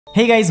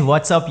Hey guys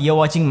what's up, you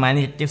watching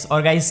माइनरटेक्टिप्स।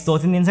 और guys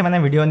 2-3 दिन से मैंने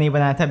वीडियो नहीं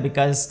बनाया था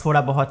बिकॉज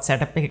थोड़ा बहुत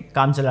सेटअप पे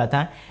काम चल रहा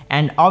था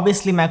एंड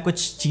ऑब्वियसली मैं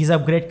कुछ चीज़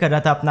अपग्रेड कर रहा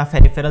था अपना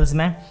पेरिफेरल्स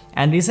में।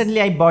 And recently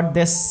I bought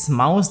this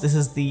mouse, this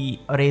is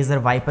the razor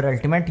wiper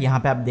ultimate. यहाँ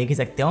पे आप देख ही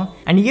सकते हो।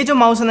 एंड ये जो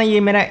माउस है ना, ये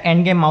मेरा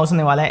एंड गेम माउस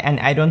होने वाला है एंड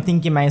आई डोंट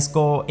थिंक कि मैं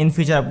इसको इन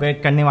फ्यूचर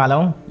अपग्रेड करने वाला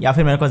हूँ या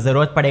फिर मेरे को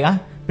ज़रूरत पड़ेगा।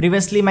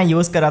 प्रीवियसली मैं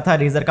यूज़ कर रहा था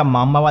रेजर का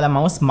माम्बा वाला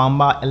माउस,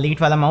 माम्बा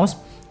एलीट वाला माउस,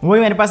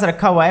 वही मेरे पास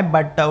रखा हुआ है।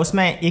 बट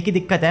उसमें एक ही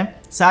दिक्कत है,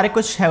 सारे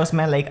कुछ है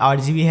उसमें, लाइक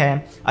RGB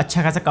है,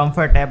 अच्छा खासा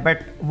कंफर्ट है,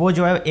 बट वो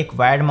जो है एक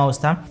वायर्ड माउस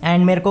था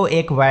एंड मेरे को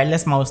एक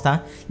वायरलेस माउस था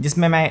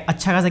जिसमें मैं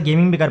अच्छा खासा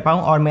गेमिंग भी कर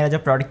पाऊँ और मेरा जो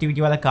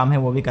प्रोडक्टिविटी वाला काम है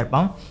वो भी कर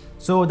पाऊँ।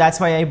 So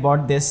that's why I bought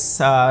this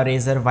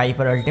razor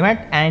wiper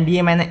ultimate and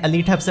ये मैंने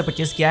एलीट हब से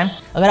परचेज़ किया है।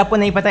 अगर आपको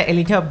नहीं पता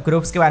एलीट हब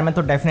ग्रुप्स के बारे में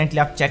तो डेफिनेटली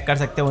आप चेक कर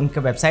सकते हो उनके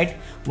वेबसाइट।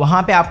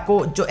 वहाँ पे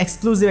आपको जो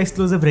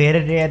एक्सक्लूसिव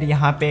रेयर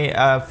यहाँ पे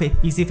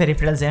PC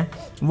पेरिफेरल्स हैं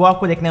वो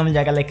आपको देखने को मिल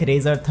जाएगा, लाइक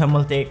रेजर,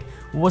 थर्मलटेक,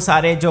 वो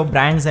सारे जो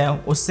ब्रांड्स हैं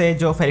उससे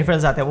जो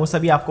पेरिफेरल्स आते हैं वो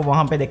सभी आपको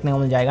वहाँ पे देखने को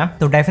मिल जाएगा।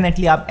 तो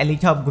डेफिनेटली आप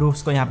एलीट हब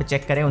ग्रुप्स को यहाँ पे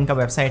चेक करें, उनका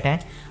वेबसाइट है।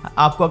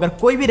 आपको अगर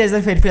कोई भी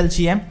रेजर पेरिफेरल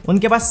चाहिए,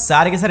 उनके पास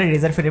सारे के सारे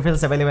रेजर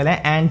पेरिफेरल्स अवेलेबल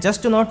हैं। एंड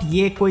जस्ट टू नोट,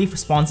 ये कोई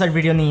स्पॉन्सर्ड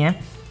वीडियो नहीं है,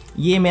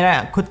 ये मेरा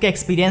खुद का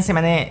एक्सपीरियंस है।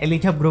 मैंने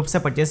एलीट हब ग्रुप से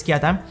परचेज़ किया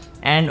था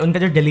एंड उनका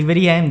जो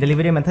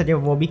डिलीवरी मेथड है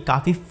वो भी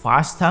काफ़ी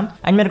फास्ट था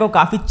एंड मेरे को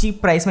काफ़ी चीप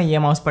प्राइस में ये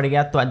माउस पड़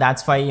गया। तो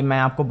दैट्स वाई मैं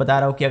आपको बता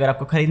रहा हूँ कि अगर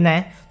आपको खरीदना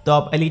है तो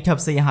आप एलीट हब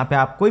से यहाँ पे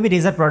आप कोई भी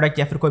रेजर प्रोडक्ट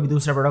या फिर कोई भी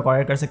दूसरा प्रोडक्ट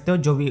ऑर्डर कर सकते हो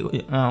जो भी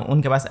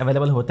उनके पास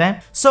अवेलेबल होता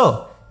है।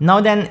 So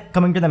now then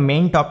coming to the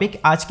main topic,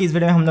 आज की इस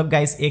वीडियो में हम लोग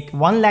गाइस एक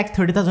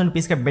 1,30,000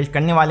 रुपीज़ का बिल्ड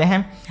करने वाले हैं।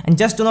 And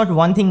just to note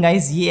one thing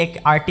guys, ये एक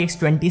RTX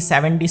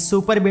 2070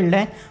 सुपर बिल्ड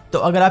है। तो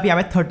अगर आप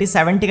यहाँ पे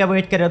 3070 का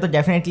वेट कर रहे हो तो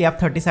डेफिनेटली आप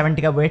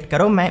 3070 का वेट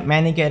करो।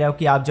 मैं नहीं कह रहा हूँ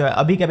कि आप जो है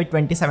अभी कभी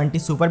 2070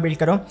 सुपर बिल्ड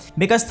करो,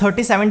 बिकॉज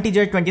 3070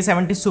 जो है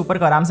 2070 सुपर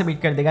को आराम से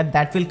बीट कर देगा।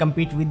 That will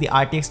compete with the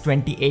RTX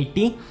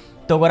 2080।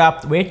 तो अगर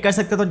आप वेट कर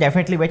सकते हो तो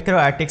डेफिनेटली वेट करो।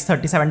 RTX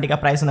 3070 का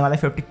प्राइस होने वाला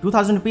है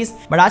 52,000 रुपीज़।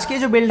 बट आज की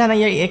जो बिल्ड है ना,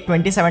 ये एक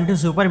 2070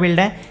 सुपर बिल्ड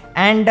है।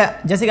 एंड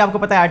जैसे कि आपको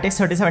पता है RTX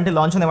 3070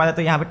 लॉन्च होने वाला है,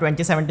 तो यहाँ पे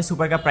 2070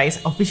 सुपर का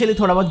प्राइस ऑफिशियली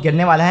थोड़ा बहुत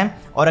गिरने वाला है।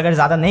 और अगर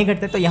ज़्यादा नहीं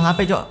घटते तो यहाँ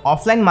पे जो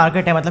ऑफलाइन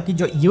मार्केट है, मतलब कि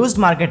जो यूज्ड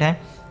मार्केट है,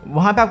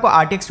 वहाँ पे आपको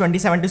RTX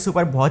 2070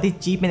 सुपर बहुत ही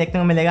चीप में देखने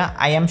को मिलेगा,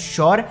 आई एम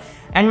श्योर।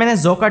 एंड मैंने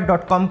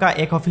zoka.com का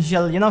एक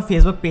ऑफिशियल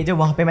फेसबुक पेज है,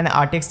 वहाँ पे मैंने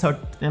RTX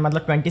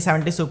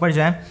 2070 सुपर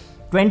जो है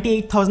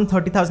 28,000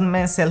 30,000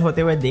 में सेल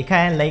होते हुए देखा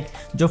है। लाइक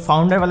जो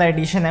फाउंडर वाला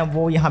एडिशन है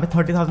वो यहाँ पे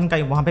 30,000 का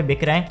वहाँ पे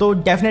बिक रहा है। तो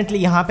डेफिनेटली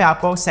यहाँ पे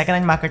आपको सेकंड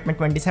हैंड मार्केट में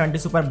 2070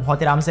 सुपर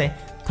बहुत आराम से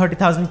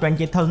 30,000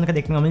 28,000 का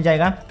देखने को मिल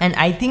जाएगा। एंड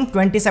आई थिंक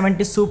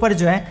 2070 सुपर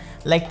जो है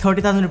लाइक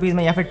 30,000 रुपीज़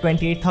में या फिर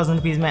 28,000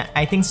 रुपीज़ में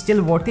I think still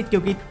worth it,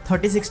 क्योंकि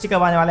 3060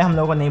 कब आने वाला है हम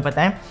लोगों को नहीं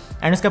पता है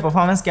एंड उसका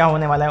परफॉर्मेंस क्या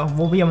होने वाला है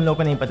वो भी हम लोगों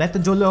को नहीं पता है। तो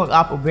जो लोग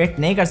आप वेट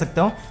नहीं कर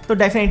सकते हो तो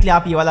डेफिनेटली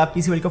आप ये वाला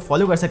PC बिल्ड को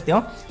फॉलो कर सकते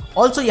हो।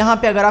 ऑल्सो यहाँ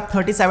पे अगर आप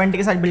 3070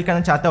 के साथ बिल्ड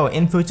करना चाहते हो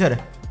इन फ्यूचर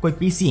कोई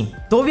PC,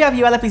 तो भी आप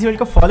ये वाला PC बिल्ड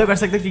को फॉलो कर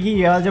सकते हो, क्योंकि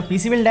ये वाला जो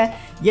PC बिल्ड है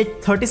ये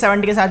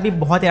 3070 के साथ भी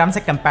बहुत आराम से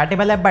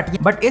कंपैटिबल है।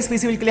 बट इस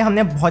PC बिल्ड के लिए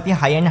हमने बहुत ही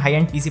high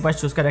and PC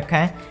parts choose कर रखा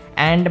है।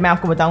 एंड मैं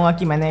आपको बताऊंगा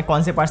कि मैंने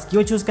कौन से पार्ट्स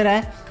क्यों चूज़ करा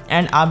है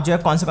एंड आप जो है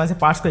कौन से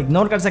पार्ट्स को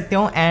इग्नोर कर सकते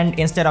हो। And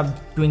instead of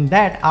doing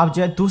that आप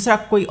जो है दूसरा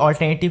कोई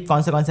ऑल्टरनेटिव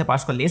कौन से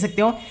पार्ट्स को ले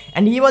सकते हो।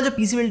 एंड ये वाला जो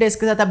PC बिल्ड है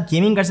इसके साथ आप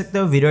गेमिंग कर सकते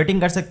हो, वीडियो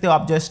एडिटिंग कर सकते हो,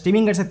 आप जो है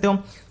स्ट्रीमिंग कर सकते हो,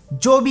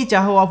 जो भी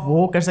चाहो आप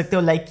वो कर सकते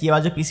हो। लाइक ये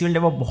वाला जो PC बिल्ड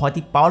है वो बहुत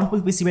ही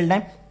पावरफुल PC बिल्ड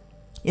है,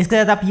 इसके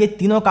साथ आप ये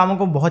तीनों कामों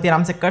को बहुत ही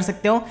आराम से कर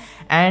सकते हो।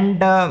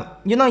 एंड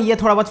ये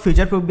थोड़ा बहुत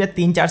फ्यूचर प्रूफ भी है,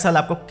 3-4 साल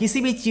आपको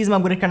किसी भी चीज़ में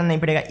अपग्रेड करना नहीं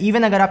पड़ेगा।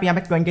 इवन अगर आप यहाँ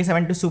पे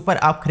 2070 सुपर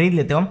आप खरीद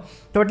लेते हो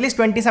तो एटलीस्ट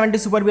 2070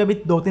 सुपर भी अभी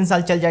 2-3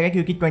 साल चल जाएगा,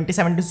 क्योंकि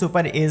 2070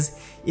 super is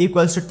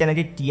equals to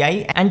 1080 Ti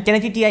and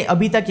 1080 Ti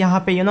अभी तक यहाँ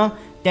पे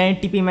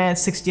 1080p में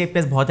 60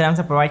 FPS बहुत आराम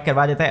से प्रोवाइड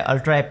करवा देता है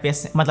अल्ट्रा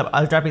FPS, मतलब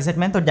अल्ट्रा प्रीसेट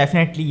में। तो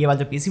डेफिनेटली ये वाला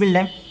जो PC बिल्ड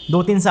है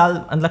 2-3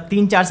 साल, मतलब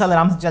 3-4 साल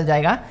आराम से चल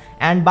जाएगा।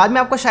 एंड बाद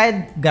में आपको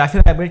शायद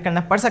ग्राफिक अपग्रेड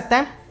करना पड़ सकता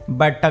है,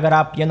 बट अगर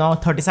आप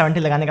 3070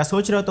 लगाने का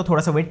सोच रहे हो तो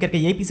थोड़ा सा वेट करके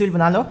यही PC बिल्ड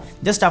बना लो,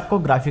 जस्ट आपको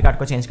ग्राफिक कार्ड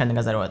को चेंज करने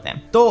का ज़रूरत है।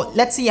 तो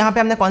लेट्स सी यहाँ पे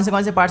हमने कौन से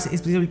पार्ट्स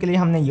इस PC बिल्ड के लिए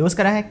हमने यूज़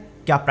करा है,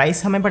 क्या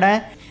प्राइस हमें पड़ा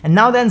है। एंड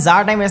नाउ देन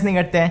ज़्यादा टाइम वेस्ट नहीं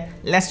करते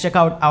हैं, let's check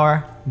out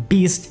our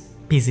beast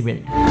PC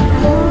build.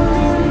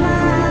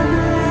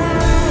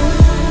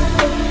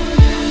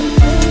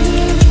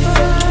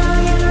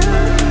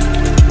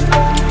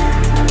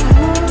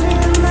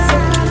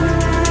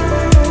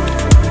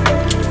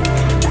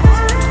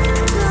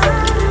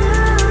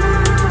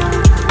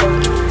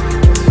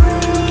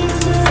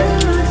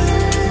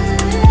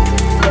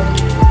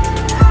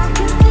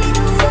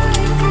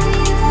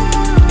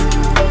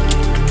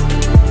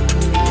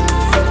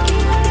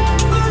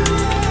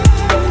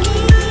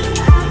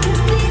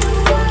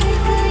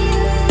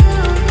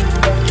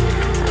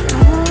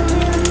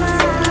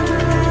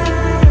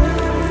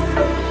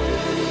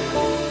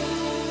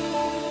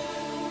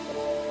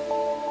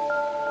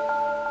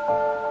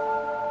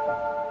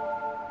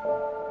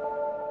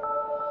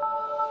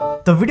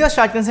 तो वीडियो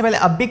स्टार्ट करने से पहले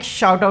a big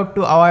shout out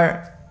to our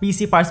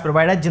PC parts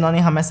provider जिन्होंने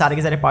हमें सारे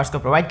के सारे पार्ट्स को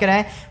प्रोवाइड करा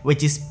है,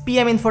 विच इज़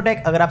पीएम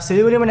इन्फोटेक। अगर आप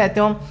सिलीगुड़ी में रहते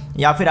हो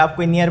या फिर आप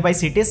कोई नियर बाई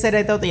सिटीज से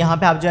रहते हो तो यहाँ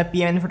पे आप जो है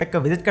पीएम इन्फोटेक को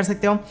विजिट कर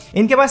सकते हो।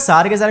 इनके पास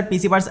सारे के सारे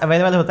पीसी पार्ट्स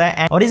अवेलेबल होता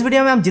है और इस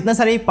वीडियो में आप जितने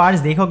सारे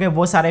पार्ट्स देखोगे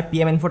वो सारे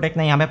पीएम इन्फोटेक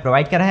ने यहाँ पे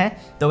प्रोवाइड करा है।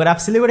 तो अगर आप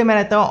सिलीगुड़ी में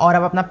रहते हो और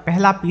आप अपना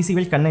पहला पीसी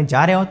बिल्ड करने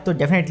जा रहे हो तो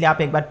डेफिनेटली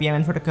आप एक बार पीएम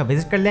इन्फोटेक को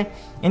विजिट कर लें।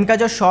 इनका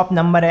जो शॉप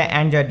नंबर है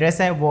एंड जो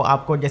एड्रेस है वो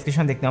आपको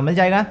डिस्क्रिप्शन देखने को मिल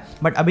जाएगा,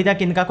 बट अभी तक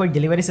इनका कोई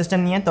डिलीवरी सिस्टम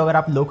नहीं है। तो अगर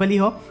आप लोकली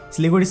हो,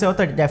 सिलीगुड़ी से हो,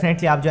 तो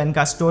डेफिनेटली आप जो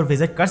इनका स्टोर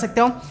विजिट कर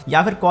सकते हो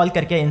या फिर कॉल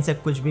करके इनसे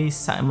कुछ भी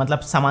मतलब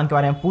सामान के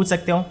बारे में पूछ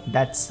सकते हो।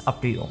 That's up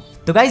to you.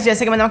 तो गाइस,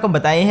 जैसे कि मैंने आपको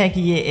बताया है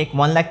कि ये एक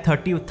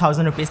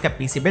 1,30,000 रुपीज़ का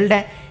पीसी बिल्ड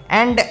है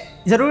एंड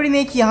ज़रूरी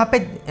नहीं कि यहाँ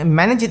पे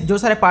मैंने जो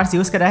सारे पार्ट्स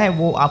यूज़ करा है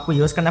वो आपको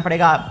यूज़ करना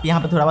पड़ेगा। आप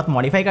यहाँ पे थोड़ा बहुत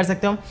मॉडिफाई कर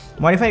सकते हो,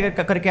 मॉडिफाई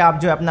करके आप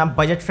जो है अपना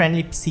बजट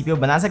फ्रेंडली सीपीयू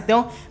बना सकते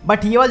हो।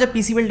 बट ये वाला जो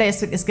पीसी बिल्ड है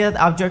इसके साथ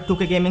आप जो है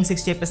 2K गेमिंग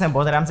 60 FPS में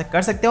बहुत आराम से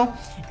कर सकते हो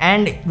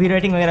एंड वीडियो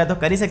एडिटिंग वगैरह तो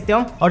कर ही सकते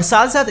हो और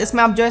साथ साथ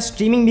इसमें आप जो है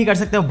स्ट्रीमिंग भी कर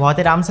सकते हो बहुत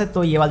आराम से।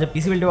 तो ये वाला जो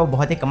पीसी बिल्ड है वो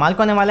बहुत ही कमाल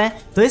का होने वाला है।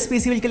 तो इस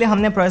पीसी बिल्ड के लिए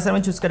हमने प्रोसेसर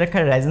में चूज़ कर रखा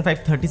है Ryzen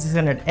 5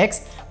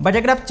 3600X। बट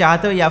अगर आप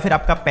चाहते हो या फिर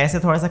आपका पैसे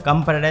थोड़ा सा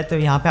कम पड़ रहा है तो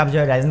यहाँ पे आप जो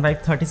है Ryzen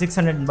 5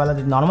 3600 वाला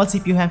जो नॉर्मल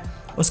सीपीयू है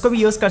उसको भी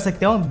यूज़ कर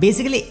सकते हो।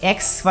 बेसिकली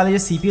X वाले जो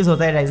सीपीयूज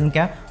होता है Ryzen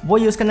का, वो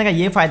यूज़ करने का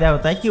ये फ़ायदा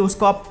होता है कि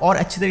उसको आप और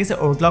अच्छी तरीके से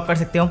ओवरक्लॉक कर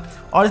सकते हो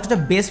और उसका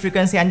जो बेस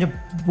फ्रीक्वेंसी एंड जो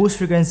बूस्ट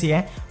फ्रीक्वेंसी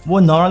है वो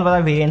नॉर्मल वाला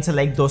वेरिएंट से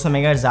लाइक 200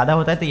 मेगाहर्ट्ज़ ज़्यादा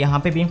होता है। तो यहाँ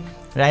पे भी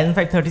Ryzen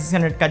 5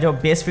 3600 का जो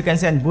base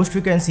frequency and boost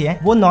frequency है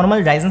वो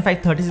नॉर्मल Ryzen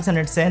 5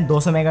 3600 से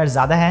 200 मेगाहर्ट्ज़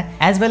ज़्यादा है।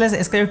 एज वेल एज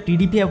इसका जो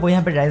TDP है वो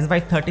यहाँ पे Ryzen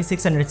 5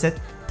 3600 से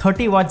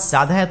 30 वाट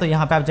ज़्यादा है। तो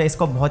यहाँ पे आप जो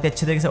इसको बहुत ही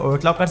अच्छे तरीके से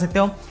ओवरक्लॉक कर सकते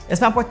हो।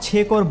 इसमें आपको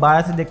 6 कोर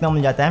 12 से देखने को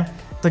मिल जाता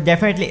है। तो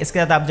डेफिनेटली इसके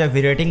साथ आप जो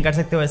वीडियो एडिटिंग कर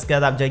सकते हो, इसके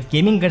साथ आप जो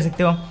गेमिंग कर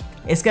सकते हो,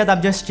 इसके साथ आप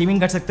जो स्ट्रीमिंग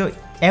कर सकते हो,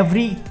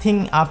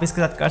 एवरीथिंग आप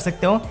इसके साथ कर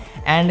सकते हो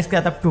एंड इसके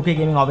साथ आप 2K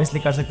गेमिंग ऑब्वियसली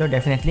कर सकते हो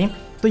डेफिनेटली।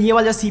 तो ये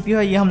वाला जो सीपीयू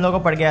है ये हम लोगों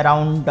को पड़ गया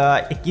अराउंड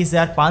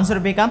 21,500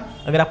 रुपये का।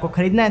 अगर आपको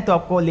खरीदना है तो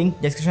आपको लिंक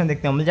डिस्क्रिप्शन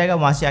देखने को मिल जाएगा,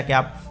 वहाँ से आके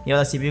आप ये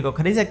वाला सीपीयू को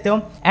खरीद सकते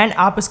हो एंड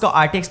आप इसको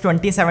RTX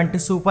 2070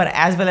 super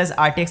as well as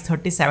RTX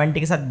 3070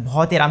 के साथ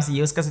बहुत ही आराम से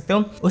यूज़ कर सकते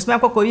हो। उसमें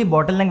आपको कोई भी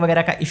बॉटलनेक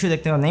वगैरह का इशू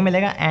देखने को नहीं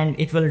मिलेगा and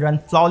it will run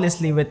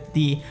flawlessly with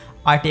the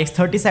RTX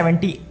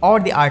 3070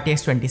 और दी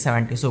RTX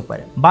 2070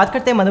 सुपर। बात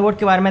करते हैं मदरबोर्ड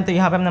के बारे में, तो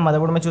यहाँ पे हमने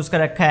मदरबोर्ड में चूज़ कर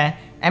रखा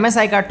है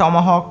MSI का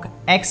Tomahawk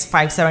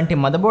X570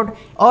 मदरबोर्ड।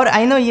 और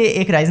आई नो ये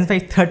एक Ryzen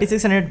 5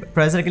 3600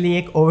 प्रोसेसर के लिए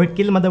एक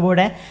ओवरकिल मदरबोर्ड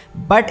है,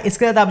 बट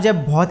इसके साथ आप जो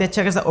बहुत ही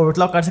अच्छा खासा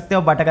ओवरक्लॉक कर सकते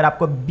हो। बट अगर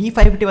आपको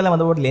B550 वाला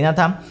मदरबोर्ड लेना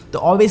था तो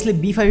ऑब्वियसली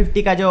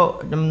B550 का जो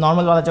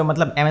नॉर्मल वाला जो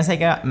मतलब MSI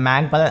का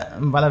मैग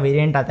वाला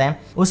वेरिएंट आता है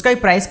उसका ही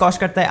प्राइस कॉस्ट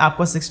करता है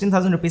आपको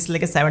 16,000 रुपीज़ से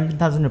लेकर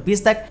 17,000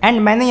 रुपीज़ तक।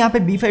 एंड मैंने यहाँ पे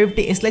B550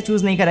 इसलिए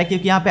चूज़ नहीं करा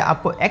क्योंकि यहाँ पे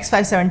आपको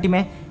X570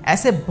 में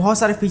ऐसे बहुत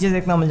सारे फीचर्स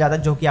देखने को मिल जाता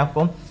है जो कि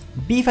आपको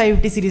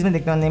B550 सीरीज़ में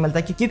देखने को नहीं मिलता,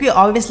 क्योंकि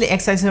ऑब्वियसली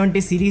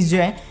X570 सीरीज़ जो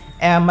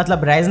है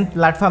मतलब Ryzen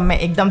प्लेटफॉर्म में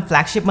एकदम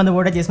फ्लैगशिप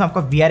मदरबोर्ड है जिसमें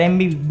आपको VRM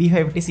भी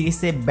B550 सीरीज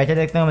से बेटर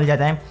देखने को मिल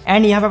जाता है।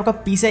 एंड यहाँ पे आपको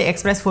PCI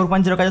Express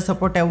 4.0 का जो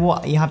सपोर्ट है वो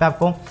यहाँ पे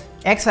आपको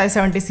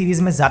X570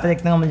 सीरीज़ में ज़्यादा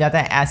देखने को मिल जाता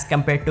है as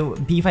compare to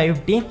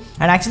B550।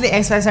 And actually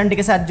X570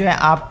 के साथ जो है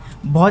आप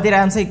बहुत ही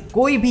आराम से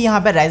कोई भी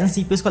यहाँ पे Ryzen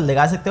CPUs को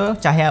लगा सकते हो,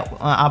 चाहे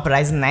आप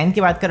Ryzen 9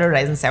 की बात कर रहे हो,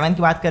 Ryzen 7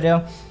 की बात कर रहे हो,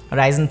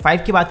 Ryzen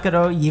 5 की बात कर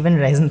रहे हो, इवन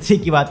Ryzen 3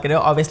 की बात कर रहे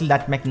हो। Obviously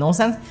that make no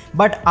sense,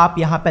 but आप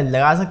यहाँ पे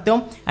लगा सकते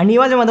हो। एंड ये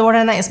वाला जो मदरबोर्ड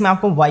है ना, इसमें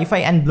आपको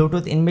वाईफाई एंड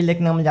ब्लूटूथ इनबिल्ट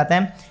देखने को मिल जाता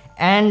है।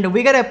 एंड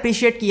वी कैन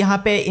अप्रिशिएट कि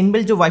यहाँ पे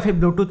इनबिल्ट जो वाईफाई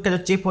ब्लूटूथ का जो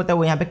चिप होता है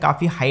वो यहाँ पे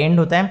काफ़ी हाई एंड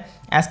होता है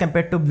as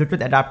compare to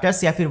Bluetooth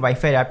adapters या फिर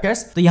वाईफाई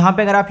अडाप्टर्स। तो यहाँ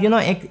पे अगर आप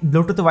एक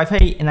ब्लूटूथ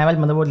वाईफाई इनेबल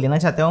मदरबोर्ड लेना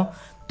चाहते हो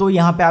तो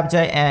यहाँ पे आप जो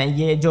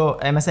ये जो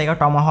MSI का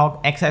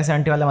Tomahawk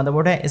X570 वाला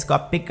मदरबोर्ड है इसको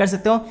आप पिक कर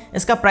सकते हो।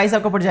 इसका प्राइस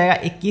आपको पड़ जाएगा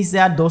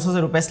 21,200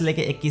 रुपये से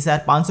लेकर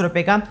 21,500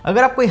 रुपये का।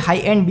 अगर आप कोई हाई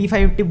एंड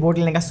B550 बोर्ड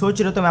लेने का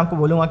सोच रहे हो तो मैं आपको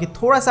बोलूँगा कि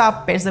थोड़ा सा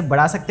आप पैसे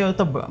बढ़ा सकते हो,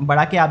 तो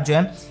बढ़ा के आप जो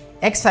है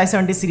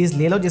X570 सीरीज़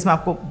ले लो जिसमें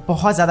आपको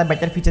बहुत ज़्यादा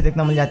बेटर फीचर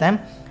देखने को मिल जाता है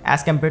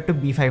as compare to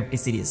B550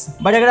 series.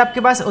 But अगर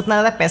आपके पास उतना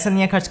ज़्यादा पैसा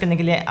नहीं है खर्च करने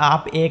के लिए,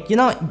 आप एक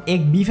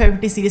एक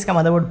B550 सीरीज़ का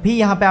मदरबोर्ड भी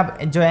यहाँ पे आप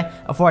जो है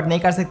अफोर्ड नहीं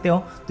कर सकते हो,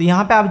 तो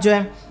यहाँ पे आप जो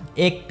है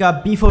एक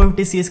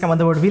B450 सीरीज़ का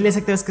मदरबोर्ड भी ले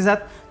सकते हो इसके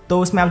साथ। तो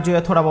उसमें आप जो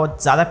है थोड़ा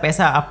बहुत ज़्यादा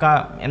पैसा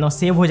आपका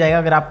सेव हो जाएगा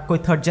अगर आप कोई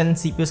थर्ड जेन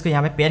CPUs को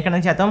यहाँ पे पेयर करना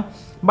चाहते हो।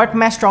 बट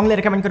मैं स्ट्रांगली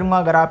रिकमेंड करूँगा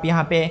अगर आप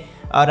यहाँ पे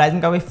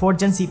Ryzen का कोई 4th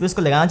जेन CPUs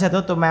को लगाना चाहते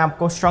हो तो मैं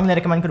आपको स्ट्रांगली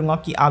रिकमेंड करूँगा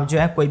कि आप जो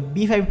है कोई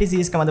B550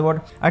 सीरीज़ का मदरबोर्ड,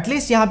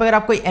 एटलीस्ट यहाँ पे अगर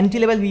आप कोई एंट्री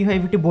लेवल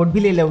B550 बोर्ड भी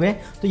ले लोगे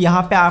तो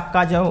यहाँ पे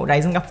आपका जो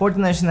Ryzen का 4th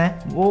जनरेशन है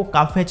वो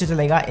काफ़ी अच्छा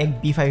चलेगा एक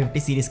B550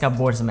 सीरीज़ का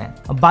बोर्ड्स में।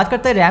 अब बात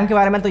करते हैं रैम के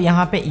बारे में, तो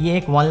यहाँ पे ये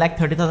एक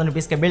 1,30,000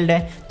 रुपीज़ का बिल्ड है।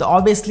 तो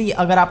ऑब्वियसली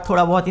अगर आप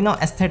थोड़ा बहुत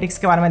एस्थेटिक्स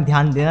के बारे में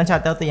ध्यान देना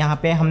चाहते हो तो यहाँ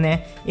पे हमने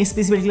इस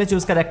पीसी बिल्ड के लिए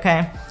चूज़ कर रखा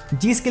है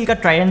G-Skill का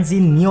Trident Z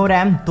Neo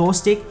RAM 2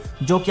 stick,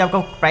 जो कि आपका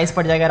प्राइस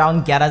पड़ जाएगा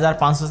अराउंड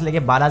 11,500 से लेकर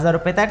 12,000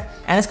 रुपये तक।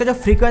 एंड इसका जो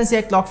फ्रीक्वेंसी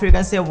है, क्लॉक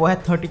फ्रीक्वेंसी है वो है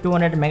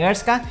 3200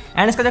 मेगाहर्ट्ज़ का।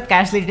 एंड इसका जो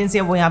कैश लेटेंसी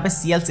है वो यहाँ पे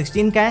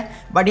CL16 का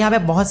है। बट यहाँ पे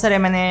बहुत सारे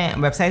मैंने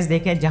वेबसाइट्स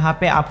देखे जहाँ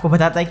पे आपको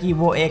बताता है कि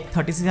वो एक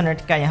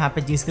 3600 का यहाँ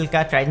पे G-Skill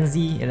का Trident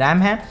Z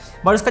रैम है,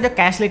 बट उसका जो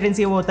कैश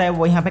लेटेंसी वो होता है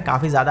वो यहाँ पे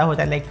काफ़ी ज़्यादा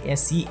होता है, लाइक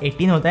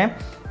C18 होता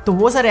है। तो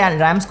वो सारे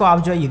रैम्स को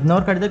आप जो है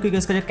इग्नोर कर दो, क्योंकि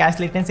उसका जो कैश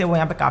लेटेंसी है वो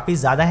यहाँ पे काफ़ी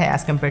ज़्यादा है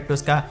एज कम्पेयर टू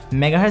उसका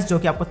मेगाहर्ट्ज़ जो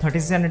कि आपको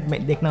 3600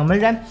 में देखने को मिल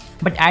रहा है।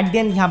 बट एट द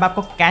एंड यहाँ पे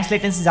आपको कैश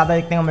लेटेंसी ज़्यादा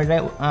देखने को मिल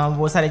रहा है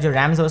वो सारे जो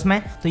रैम्स है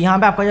उसमें, तो यहाँ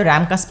पे आपका जो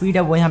रैम का स्पीड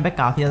है वो यहाँ पे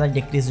काफ़ी ज़्यादा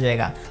डिक्रीज हो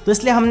जाएगा। तो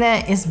इसलिए हमने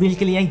इस बिल्ड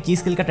के लिए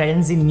G-Skill का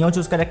Trident Z Neo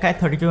चूज़ कर रखा है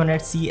 3200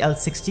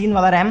 CL16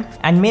 वाला रैम।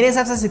 एंड मेरे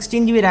हिसाब से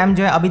 16 GB रैम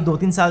जो है अभी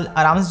 2-3 साल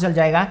आराम से चल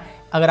जाएगा।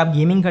 अगर आप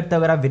गेमिंग करते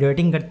हो, अगर आप वीडियो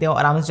एडिटिंग करते हो,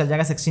 आराम से चल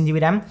जाएगा 16 GB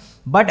रैम।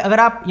 बट अगर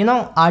आप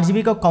 8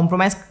 GB को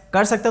कॉम्प्रोमाइज़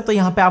कर सकते हो तो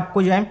यहाँ पे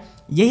आपको जो है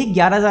यही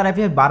 11,000 या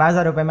फिर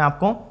 12,000 रुपये में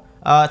आपको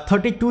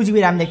 32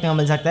 GB रैम देखने को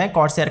मिल सकता है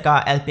कॉर्सर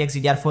का LPX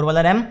DDR4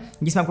 वाला रैम,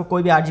 जिसमें आपको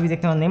कोई भी 8 GB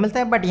देखने को नहीं मिलता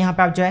है। बट यहाँ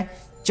पे आप जो है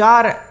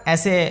 4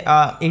 ऐसे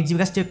 8 GB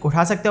का स्टिक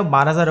उठा सकते हो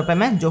 12,000 रुपये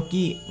में, जो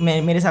कि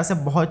मेरे हिसाब से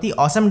बहुत ही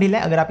ऑसम डील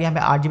है। अगर आप यहाँ पे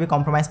 8 GB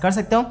कॉम्प्रोमाइज़ कर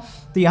सकते हो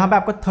तो यहाँ पे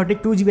आपको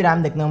 32 GB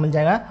रैम देखने को मिल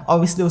जाएगा।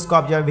 ऑब्वियसली उसको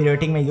आप जो है वीडियो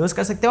एडिटिंग में यूज़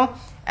कर सकते हो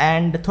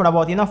एंड थोड़ा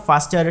बहुत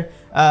फास्टर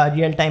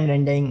रियल टाइम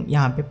रेंडरिंग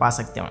यहाँ पे पा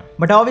सकते हो।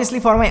 But obviously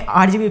for my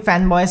 8 GB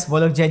fan boys वो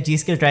लोग जो है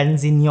G-Skill Trident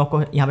Z Neo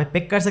को यहाँ पे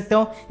पिक कर सकते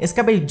हो।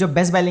 इसका भी जो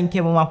बेस्ट बाय लिंक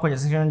है वो मैं आपको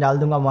डिस्क्रिप्शन में डाल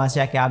दूंगा, वहाँ से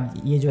जाके आप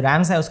ये जो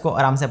रैम्स है उसको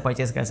आराम से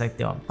परचेज कर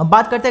सकते हो। अब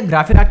बात करते हैं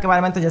ग्राफिक कार्ड के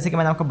बारे में। तो जैसे कि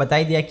मैंने आपको बता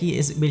ही दिया कि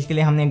इस बिल्ड के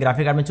लिए हमने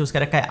ग्राफिक कार्ड में चूज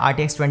कर रखा है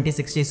RTX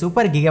 2060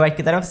 सुपर गीगाबाइट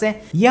की तरफ से।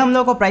 ये हम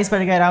लोग को प्राइस पड़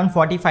गया अराउंड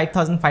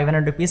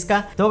 45,500 रुपीज़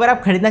का। तो अगर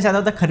आप खरीदना चाहते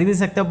हो तो खरीद ही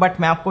सकते हो,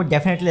 बट मैं आपको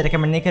डेफिनेटली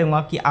रिकमेंड नहीं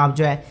करूँगा कि आप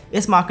जो है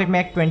इस मार्केट में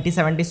एक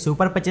 2070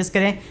 सुपर परचेज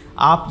करें।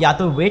 आप या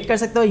तो वेट कर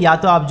सकते हो या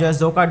तो आप जो है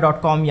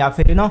Zocar.com या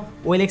फिर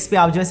OLX पे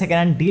आप जो है सेकंड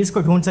हैंड डील्स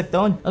को ढूंढ सकते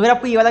हो। अगर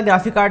आपको ये वाला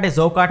ग्राफिक कार्ड है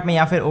Zocar में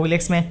या फिर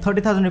OLX में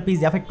 30,000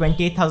 रुपीज़ या फिर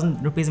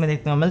 28,000 रुपीज़ में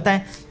देखने को मिलता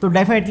है तो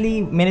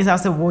डेफिनेटली मेरे हिसाब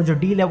से वो जो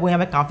डील है वो यहाँ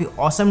पे काफ़ी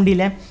ऑसम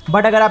डील है।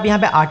 बट अगर आप यहाँ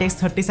पे RTX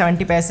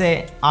 3070 पे ऐसे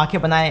आंखें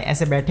बनाए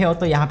ऐसे बैठे हो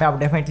तो यहाँ पे आप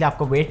डेफिनेटली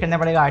आपको वेट करना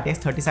पड़ेगा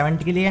RTX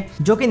 3070 के लिए,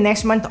 जो कि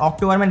नेक्स्ट मंथ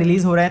अक्टूबर में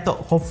रिलीज़ हो रहा है। तो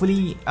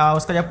होपफुली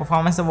उसका जो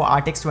परफॉर्मेंस है वो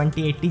RTX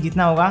 2080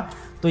 जितना होगा,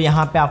 तो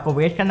यहाँ पे आपको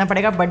वेट करना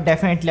पड़ेगा। बट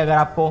डेफिनेटली अगर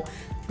आपको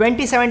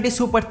 2070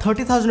 सुपर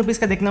 30,000 रुपीज़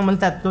का देखने को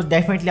मिलता है तो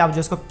डेफिनेटली आप जो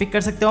उसको पिक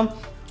कर सकते हो।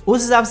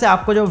 उस हिसाब से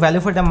आपको जो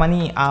value for the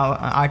money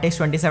RTX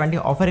 2070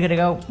 offer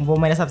करेगा वो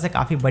मेरे हिसाब से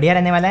काफ़ी बढ़िया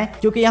रहने वाला है,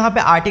 क्योंकि यहाँ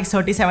पे RTX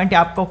 3070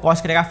 आपको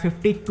कॉस्ट करेगा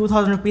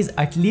 52,000 रुपीज़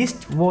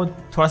एटलीस्ट, वो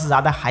थोड़ा सा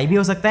ज़्यादा हाई भी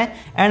हो सकता है।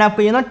 एंड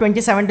आपको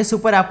 2070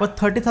 सुपर आपको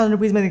 30,000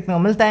 रुपीज़ में देखने को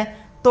मिलता है।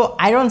 तो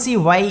I don't see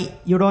why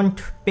you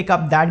don't pick up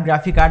that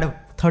graphic card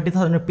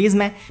 30,000 rupees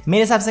में।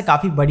 मेरे हिसाब से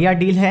काफ़ी बढ़िया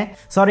डील है।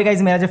 सॉरी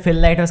गाइज, मेरा जो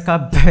फिल लाइट है उसका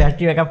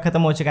बैटरी बैकअप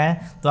खत्म हो चुका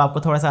है तो आपको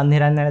थोड़ा सा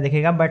अंधेरा अंधेरा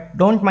दिखेगा, बट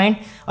डोंट माइंड।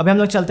 अभी हम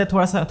लोग चलते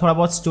हैं थोड़ा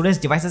बहुत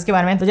स्टोरेज डिवाइसेस के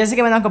बारे में। तो जैसे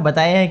कि मैंने आपको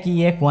बताया है कि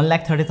ये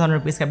 1,30,000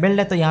 रुपीज़ का बिल्ड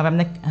है, तो यहाँ पे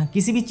हमने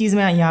किसी भी चीज़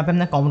में यहाँ पे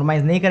हमने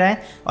कॉम्प्रोमाइज़ नहीं करा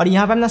है। और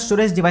यहाँ पे हमने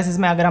स्टोरेज डिवाइसेस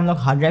में अगर हम लोग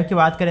हार्ड ड्राइव की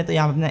बात करें तो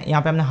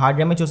यहाँ पे हमने हार्ड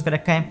ड्राइव में चूज़ कर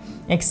रखा है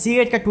एक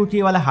सीक्रेट का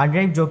 2TB वाला हार्ड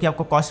ड्राइव, जो कि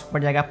आपको कॉस्ट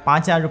पड़ जाएगा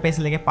 5,000 रुपये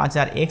से लेकर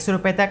 5,100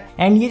 रुपये तक।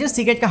 एंड ये जो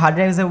सीक्रेट का हार्ड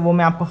ड्राइव है वो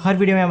मैं आपको हर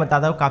वीडियो में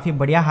बताता हूँ, काफ़ी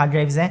बढ़िया हार्ड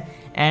ड्राइव्स है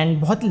एंड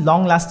बहुत ही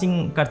लॉन्ग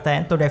लास्टिंग करता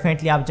है। तो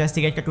डेफिनेटली आप जो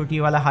सीक्रेट का 2TB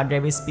वाला हार्ड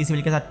ड्राइव इस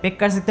पीसी के साथ पिक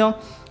कर सकते हो।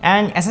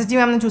 एंड SSD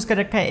में हमने चूज़ कर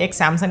रखा है एक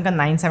सैमसंग का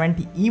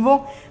 970 EVO,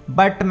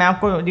 बट मैं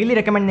आपको रियली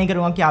रिकमेंड नहीं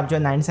करूँगा कि आप जो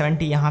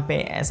 970 यहाँ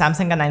पे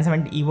सैमसंग का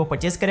 970 EVO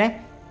परचेज करें।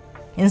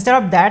 इंस्टेड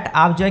ऑफ दैट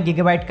आप जो है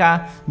गीगाबाइट का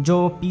जो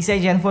PCI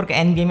Gen 4 का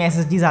NVMe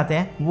SSDs आते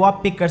हैं वो आप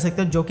पिक कर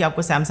सकते हो, जो कि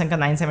आपको सैमसंग का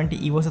 970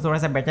 EVO से थोड़ा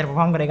सा बेटर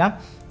परफॉर्म करेगा,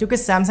 क्योंकि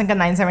सैमसंग का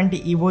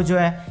 970 EVO जो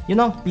है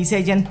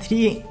PCI Gen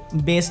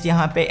 3 बेस्ड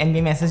यहाँ पे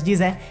NVMe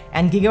SSDs है।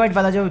 एंड गीगाबाइट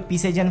वाला जो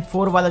PCI Gen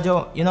 4 वाला जो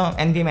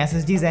NVMe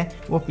SSDs है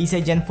वो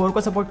PCI Gen 4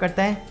 को सपोर्ट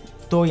करता है,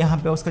 तो यहाँ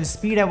पे उसका जो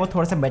स्पीड है वो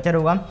थोड़ा सा बेटर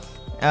होगा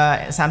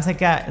सैमसंग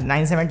का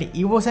 970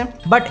 EVO से।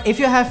 But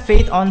if you have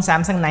faith on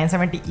Samsung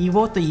 970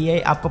 EVO तो ये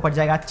आपको पड़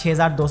जाएगा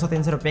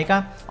 6,200-300 रुपये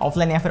का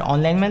ऑफलाइन या फिर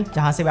ऑनलाइन में,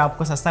 जहाँ से भी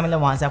आपको सस्ता मिले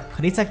वहाँ से आप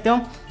खरीद सकते हो।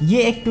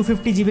 ये एक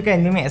 250 GB का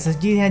NVMe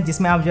SSD है,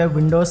 जिसमें आप जो है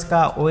विंडोज़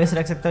का OS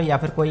रख सकते हो या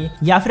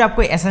फिर आप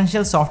कोई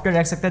एसेंशियल सॉफ्टवेयर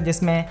रख सकते हो,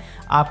 जिसमें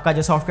आपका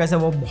जो सॉफ्टवेयर है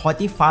वो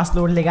बहुत ही फास्ट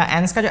लोड लेगा।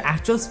 एंड इसका जो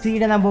एक्चुअल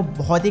स्पीड है ना वो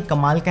बहुत ही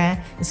कमाल का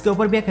है। इसके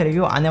ऊपर भी एक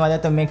रिव्यू आने वाला है,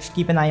 तो make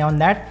keep an I on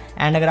that.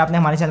 And अगर आपने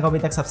हमारे चैनल को अभी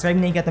तक सब्सक्राइब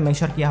नहीं किया तो मेक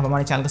श्योर कि आप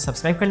हमारे चैनल को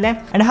सब्सक्राइब कर लें।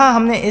 एंड हाँ,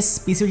 हमने इस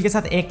पीसी के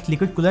साथ एक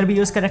लिक्विड कूलर भी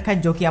यूज़ कर रखा है,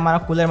 जो कि हमारा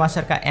कूलर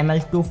मास्टर का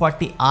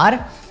ML240R,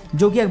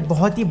 जो कि एक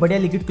बहुत ही बढ़िया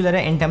लिक्विड कूलर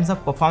है in terms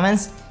of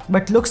performance.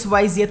 But looks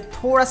wise ये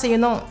थोड़ा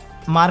सा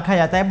मार खा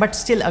जाता है, बट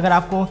स्टिल अगर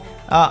आपको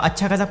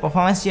अच्छा खासा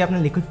परफॉर्मेंस चाहिए अपने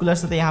लिक्विड कूलर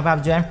से तो यहाँ पे आप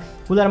जो है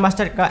कूलर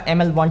मास्टर का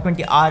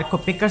ML120R को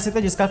पिक कर सकते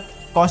हो, जिसका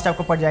कॉस्ट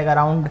आपको पड़ जाएगा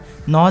अराउंड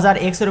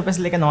 9,100 रुपये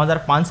से लेकर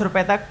 9,500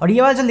 रुपये तक। और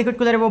ये वाला जो लिक्विड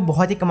कूलर है वो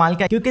बहुत ही कमाल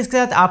का है, क्योंकि इसके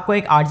साथ आपको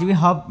एक 8GB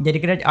hub,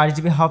 dedicated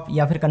 8GB hub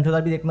या फिर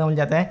कंट्रोलर भी देखने को मिल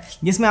जाता है,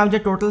 जिसमें आप जो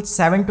टोटल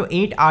 7 to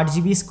 8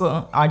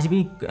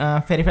 8GB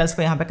पेरिफेरल्स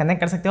को यहाँ पे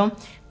कनेक्ट कर सकते हो।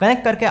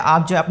 कनेक्ट करके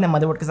आप जो अपने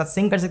मदरबोर्ड के साथ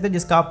सिंक कर सकते हो,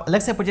 जिसका आप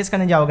अलग से परचेज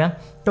करने जाओगे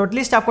तो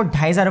एटलीस्ट आपको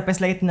 2,500 रुपये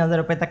से लेकर 3,000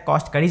 रुपये तक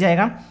कॉस्ट कर ही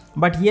जाएगा।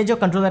 बट ये जो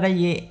कंट्रोलर है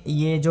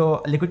ये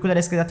जो लिक्विड कूलर है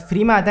इसके साथ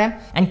फ्री में आता है।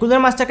 एंड कूलर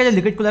मास्टर का जो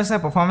लिक्विड कूलर का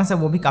परफॉर्मेंस है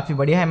वो भी काफ़ी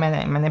बढ़िया है,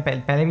 मैंने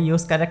पहले भी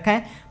यूज़ कर रखा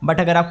है। बट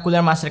अगर आप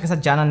कूलर मास्टर के साथ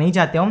जाना नहीं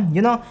चाहते हो,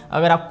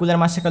 अगर आप कूलर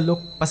मास्टर का लुक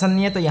पसंद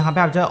नहीं है, तो यहाँ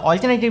पे आप जो है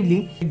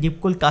ऑल्टरनेटिवली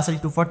डीपकूल कासल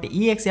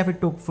 240EX या फिर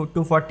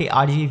 240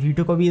 RGB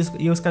V2 को भी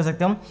यूज़ कर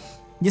सकते हो।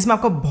 जिसमें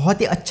आपको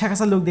बहुत ही अच्छा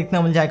खासा लुक देखने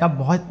को मिल जाएगा।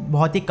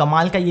 बहुत ही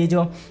कमाल का ये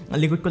जो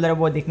लिक्विड कूलर है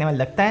वो देखने में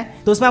लगता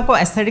है। तो उसमें आपको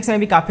एस्थेटिक्स में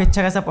भी काफ़ी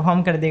अच्छा खासा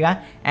परफॉर्म कर देगा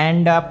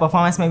एंड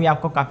परफॉर्मेंस में भी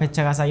आपको काफ़ी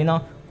अच्छा खासा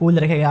कूल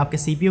रखेगा आपके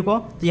CPU को।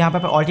 तो यहाँ पर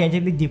आप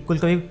ऑल्टरनेटिवली डीप कूल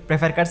को भी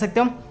प्रेफर कर सकते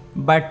हो,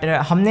 बट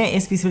हमने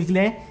इस पीसी के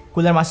लिए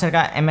कूलर मास्टर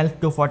का ML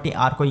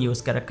 240R को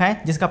यूज़ कर रखा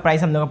है, जिसका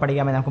प्राइस हम लोगों को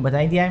पड़ेगा, मैंने आपको बता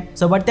ही दिया है।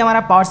 सो बढ़ते हैं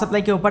हमारा पावर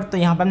सप्लाई के ऊपर। तो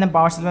यहाँ पे हमने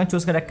पावर सप्लाई में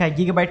चूज़ कर रखा है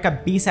गीगाबाइट का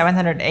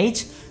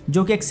B700H,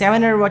 जो कि एक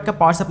 700 वाट का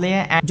पावर सप्लाई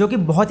है एंड जो कि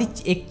बहुत ही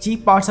एक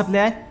चीप पावर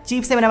सप्लाई है।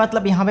 चीप से मेरा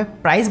मतलब यहाँ पे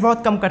प्राइस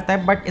बहुत कम करता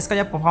है, बट इसका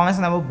जो परफॉर्मेंस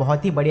है ना वो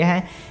बहुत ही बढ़िया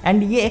है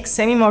एंड ये एक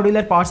सेमी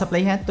मॉड्यूलर पावर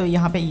सप्लाई है। तो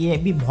यहाँ पे ये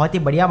भी बहुत ही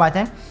बढ़िया बात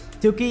है,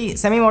 क्योंकि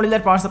सेमी मॉड्यूलर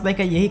पावर सप्लाई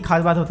का यही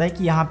खास बात होता है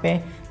कि यहाँ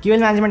पे केबल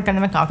मैनेजमेंट करने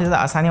में काफ़ी ज़्यादा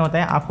आसानी होता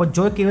है। आपको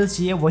जो केबल्स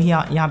चाहिए वही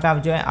यहाँ पे आप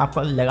जो है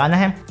आपको लगाना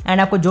है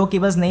एंड आपको जो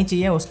केबल्स नहीं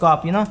चाहिए उसको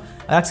आप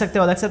रख सकते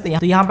हो अलग से।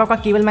 तो यहाँ पे आपका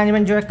केबल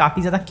मैनेजमेंट जो है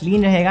काफ़ी ज़्यादा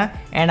क्लीन रहेगा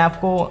एंड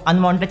आपको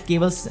अनवांटेड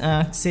केबल्स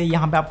से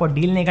यहाँ पे आपको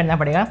डील नहीं करना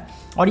पड़ेगा।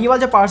 और ये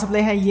वाला जो पावर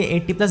सप्लाई है ये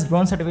 80+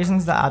 ब्रोंज सर्टिफिकेशन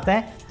से आता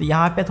है, तो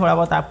यहाँ पे थोड़ा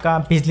बहुत आपका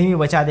बिजली भी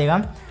बचा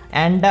देगा।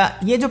 एंड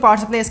ये जो पावर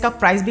सप्लाई है इसका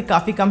प्राइस भी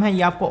काफ़ी कम है,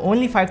 ये आपको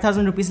ओनली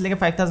 5000 रुपीज़ से लेकर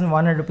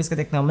 5100 रुपीज़ का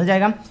देखने को मिल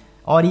जाएगा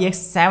और ये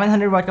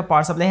 700 वाट का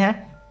पावर सप्लाई है।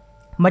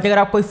 बट अगर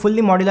आप कोई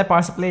फुल्ली मॉड्यूलर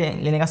पावर सप्लाई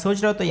लेने का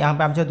सोच रहे हो तो यहाँ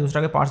पे आप जो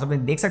दूसरा के पावर सप्लाई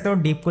देख सकते हो।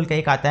 डीप कूल का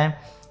एक आता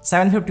है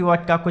 750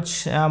 वाट का,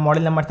 कुछ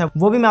मॉडल नंबर था,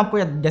 वो भी मैं आपको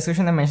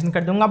डिस्क्रिप्शन में मेंशन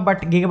कर दूंगा।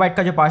 बट गीगाबाइट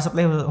का जो पावर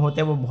सप्लाई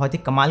होते हैं वो बहुत ही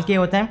कमाल के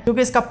होते हैं,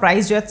 क्योंकि इसका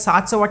प्राइस जो है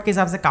 700 वाट के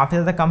हिसाब से काफ़ी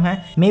ज़्यादा कम है।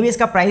 मे भी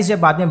इसका प्राइस जो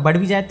बाद में बढ़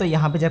भी जाए, तो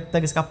यहाँ पे जब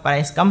तक इसका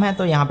प्राइस कम है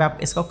तो यहाँ पे आप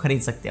इसको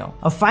खरीद सकते हो।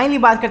 और फाइनली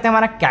बात करते हैं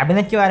हमारा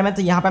कैबिनेट के बारे में।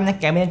 तो यहाँ पे हमने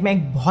कैबिनेट में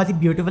एक बहुत ही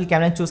ब्यूटीफुल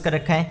कैबिनेट चूज़ कर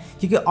रखा है,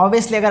 क्योंकि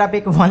ऑब्वियसली अगर आप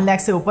एक 1 लाख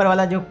से ऊपर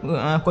वाला जो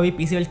कोई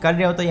पीसी बिल्ड कर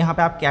रहे हो तो यहाँ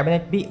पे आप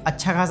कैबिनेट भी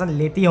अच्छा खासा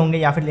लेते होंगे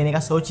या फिर लेने का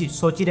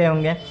सोच ही रहे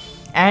होंगे।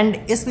 एंड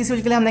इस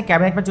पीसी के लिए हमने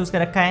कैबिनेट में चूज़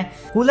कर रखा है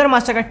कूलर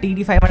मास्टर का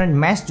TD500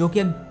 मैश, जो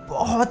कि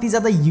बहुत ही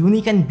ज़्यादा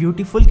यूनिक एंड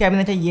ब्यूटीफुल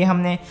कैबिनेट है। ये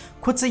हमने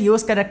खुद से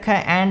यूज़ कर रखा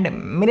है एंड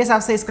मेरे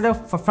हिसाब से इसका जो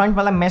फ्रंट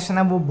वाला मैश है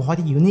ना वो बहुत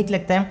ही यूनिक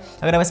लगता है।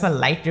 अगर अब इसमें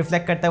लाइट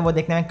रिफ्लेक्ट करता है वो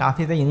देखने में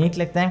काफ़ी ज़्यादा यूनिक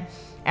लगता है।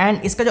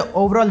 एंड इसका जो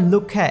ओवरऑल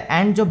लुक है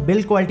एंड जो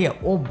बिल्ड क्वालिटी है,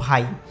 ओ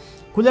भाई,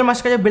 कूलर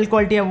मास्टर का जो बिल्ड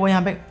क्वालिटी है वो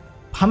यहाँ पे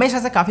हमेशा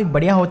से काफ़ी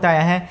बढ़िया होता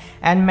आया है।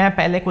 एंड मैं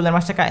पहले कूलर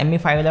मास्टर का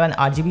ME511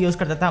 RGB यूज़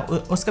करता था,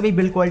 उसका भी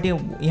बिल्ड क्वालिटी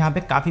यहाँ पे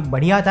काफ़ी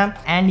बढ़िया था।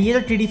 एंड ये जो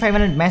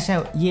TD500 मैश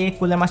है ये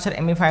कूलर मास्टर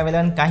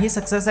ME511 का ही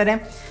सक्सेसर है,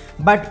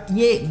 बट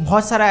ये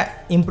बहुत सारा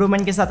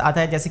इंप्रूवमेंट के साथ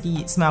आता है। जैसे कि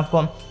इसमें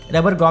आपको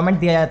रबर ग्रॉमेंट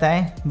दिया जाता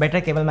है बेटर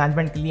केबल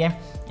मैनेजमेंट के लिए।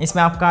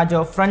 इसमें आपका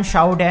जो फ्रंट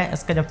शाउट है,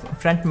 इसका जो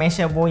फ्रंट मैश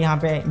है वो यहाँ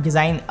पे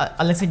डिज़ाइन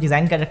अलग से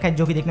डिज़ाइन कर रखा है,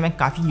 जो कि देखने में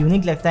काफ़ी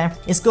यूनिक लगता है।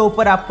 इसके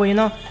ऊपर आपको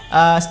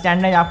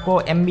स्टैंडर्ड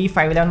आपको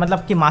MB511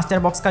 मतलब कि मास्टर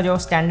बॉक्स का जो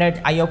स्टैंडर्ड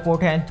IO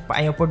पोर्ट है,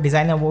 IO पोर्ट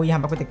डिज़ाइन है वो यहाँ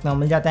पर आपको देखने को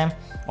मिल जाता है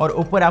और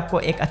ऊपर आपको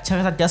एक अच्छा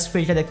खासा डस्ट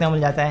फिल्टर देखने को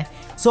मिल जाता है।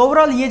 सो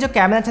ओवरऑल ये जो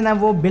कैबिनेट है ना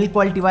वो build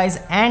quality wise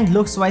and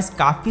looks wise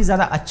काफ़ी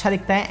ज़्यादा अच्छा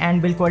दिखता है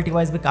एंड बिल्ड क्वालिटी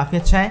वाइज भी काफ़ी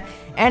अच्छा है।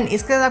 एंड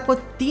इसके साथ आपको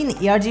 3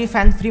 ARGB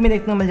फैन फ्री में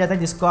देखने को मिल जाता है,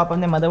 जिसको आप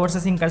अपने मदरबोर्ड से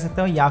सिंक कर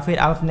सकते हो या फिर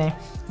आप अपने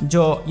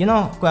जो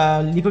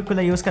लिक्विड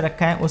कूलर यूज़ कर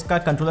रखा है उसका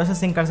कंट्रोलर से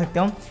सिंक कर सकते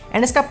हो।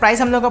 एंड इसका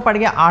प्राइस हम लोग को पड़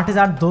गया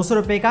 8200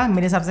 रुपये का।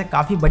 मेरे हिसाब से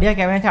काफ़ी बढ़िया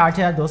कैबिनेट है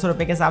 8200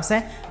 रुपये के हिसाब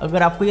से।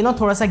 अगर आपको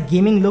थोड़ा सा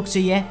गेमिंग लुक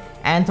चाहिए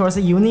एंड थोड़ा सा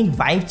यूनिक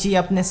वाइब चाहिए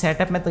अपने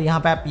सेटअप में, तो यहाँ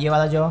पे आप ये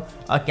वाला जो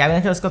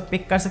कैबिनेट है उसको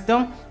पिक कर सकते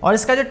हो। और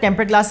इसका जो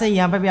टेम्पर्ड ग्लास है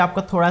यहाँ पे भी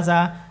आपको थोड़ा सा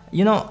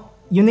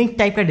यूनिक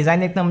टाइप का डिज़ाइन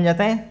देखने को मिल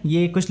जाता है।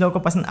 ये कुछ लोगों को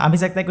पसंद आ भी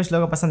सकता है, कुछ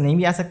लोगों को पसंद नहीं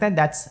भी आ सकता है,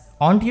 that's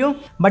on to you.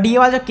 But ये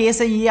वाला जो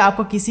केस है ये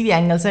आपको किसी भी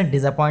एंगल से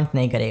डिसअपॉइंट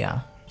नहीं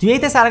करेगा। तो यही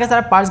थे सारा का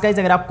सारा पार्ट्स गाइज।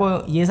 अगर आपको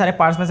ये सारे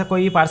पार्ट्स में से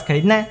कोई भी पार्ट्स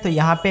खरीदना है तो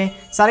यहाँ पे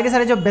सारे के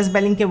सारे जो बेस्ट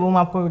बेलिंग के वो मैं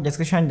आपको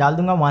डिस्क्रिप्शन में डाल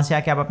दूंगा, वहाँ से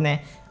आके आप अपने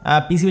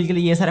पीसी बिल्ड के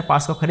लिए ये सारे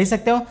पार्ट्स को खरीद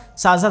सकते हो,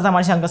 साथ साथ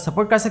हमारे चैनल को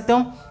सपोर्ट कर सकते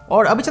हो।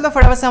 और अभी चलो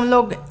फटाफट से हम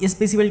लोग इस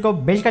पीसी बिल्ड को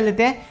बिल्ड कर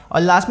लेते हैं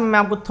और लास्ट में मैं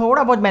आपको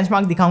थोड़ा बहुत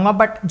बेंचमार्क दिखाऊंगा,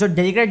 बट जो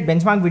डेडिकेटेड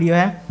बेंचमार्क वीडियो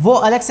है वो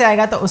अलग से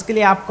आएगा। तो उसके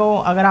लिए आपको,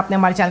 अगर आपने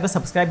हमारे चैनल को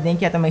सब्सक्राइब नहीं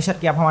किया तो मेक श्योर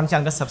कि आप हमारे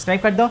चैनल को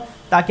सब्सक्राइब कर दो,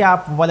 ताकि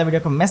आप वाला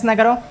वीडियो को मिस ना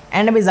करो।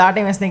 एंड अभी ज़्यादा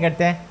टाइम मिस नहीं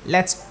करते हैं,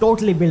 let's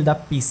totally build the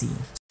PC.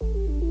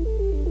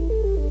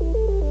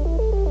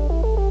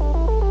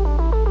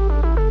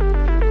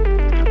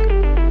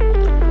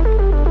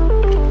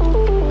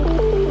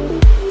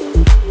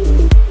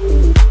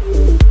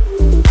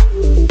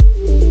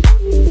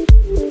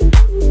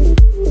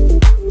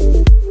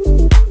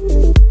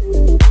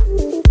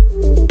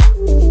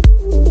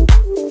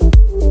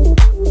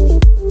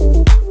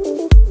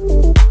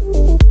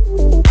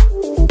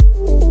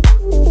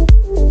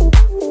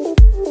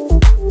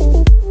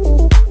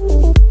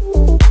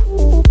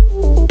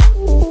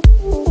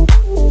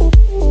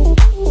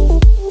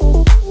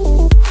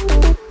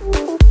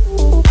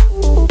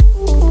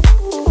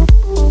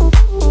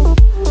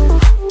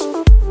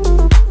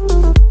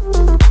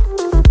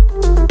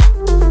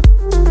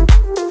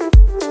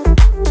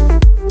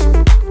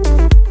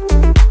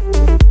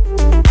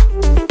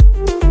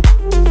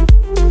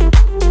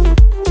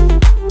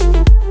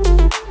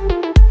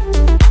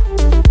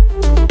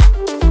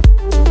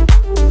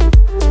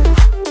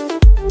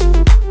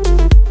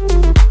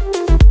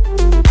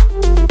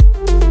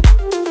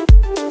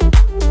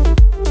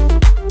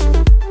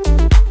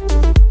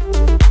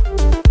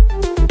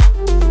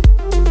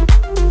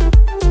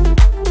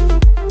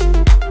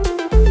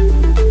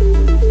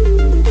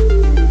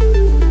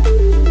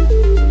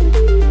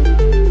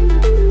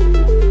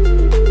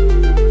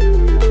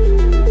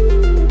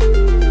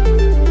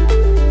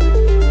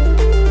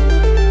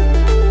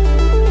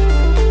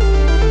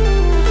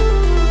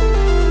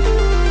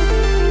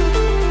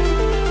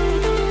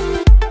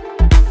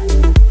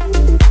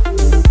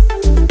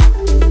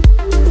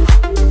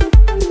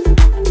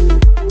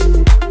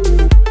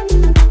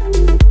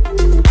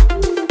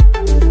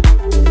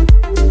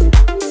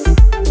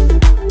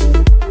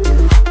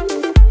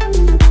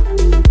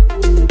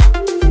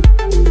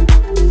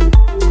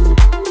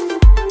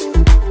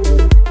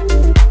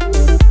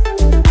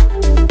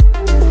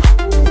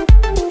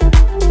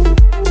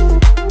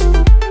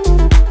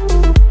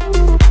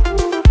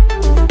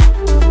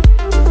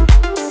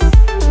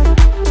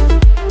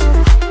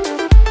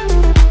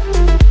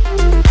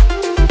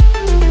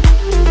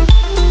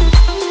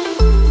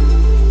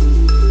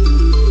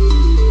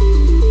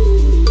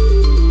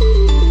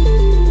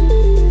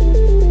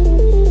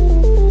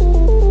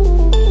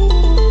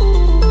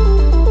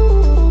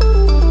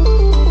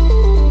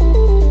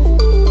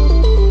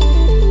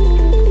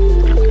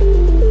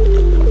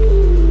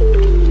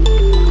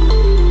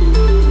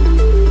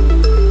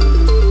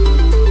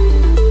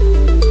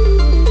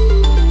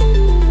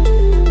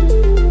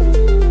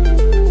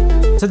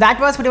 So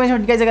that was pretty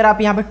much guys. अगर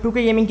आप यहाँ पे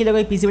 2K गेमिंग के लिए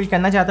कोई पीसी बिल्ड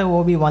करना चाहते हो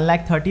वो भी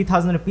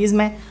 1,30,000 रुपीज़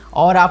में,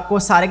 और आपको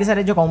सारे के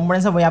सारे जो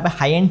कंपोनेंट्स हैं वो यहाँ पे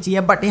हाई एंड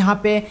चाहिए, बट यहाँ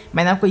पे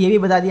मैंने आपको ये भी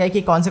बता दिया है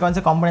कि कौन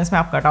से कंपोनेंट्स में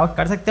आप कट आउट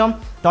कर सकते हो।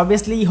 तो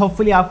ऑब्वियसली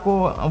होपफुली आपको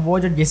वो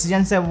जो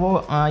डिसीजंस है वो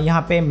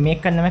यहाँ पे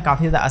मेक करने में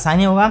काफ़ी ज़्यादा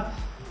आसानी होगा।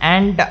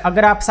 एंड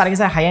अगर आप सारे के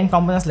सारे हाई एंड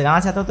कंपोनेंट्स लगाना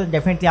चाहते हो तो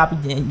डेफिनेटली आप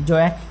जो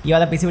है ये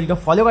वाला पीसी बिल्ड को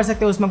फॉलो कर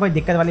सकते हो, उसमें कोई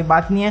दिक्कत वाली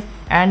बात नहीं है।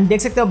 एंड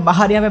देख सकते हो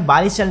बाहर यहाँ पे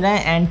बारिश चल रहा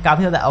है एंड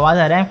काफ़ी ज़्यादा आवाज़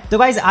आ रहा है। तो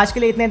गाइस आज के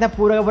लिए इतना था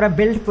पूरा का पूरा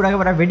बिल्ड, पूरा का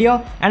पूरा वीडियो,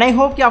 एंड आई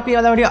होप कि आपको ये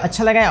वाला वीडियो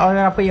अच्छा लगा है। और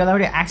अगर आपको ये वाला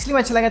वीडियो एक्चुअली में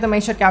अच्छा लगा तो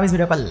मेक श्योर कि आप इस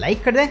वीडियो को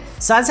लाइक कर दें,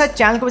 साथ साथ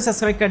चैनल को भी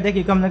सब्सक्राइब कर दें,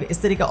 क्योंकि हम लोग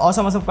इस तरीके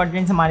ऑसम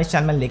कंटेंट्स हमारे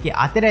चैनल में लेके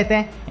आते रहते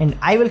हैं। And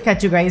I will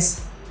catch you guys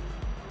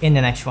in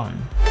the next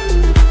one.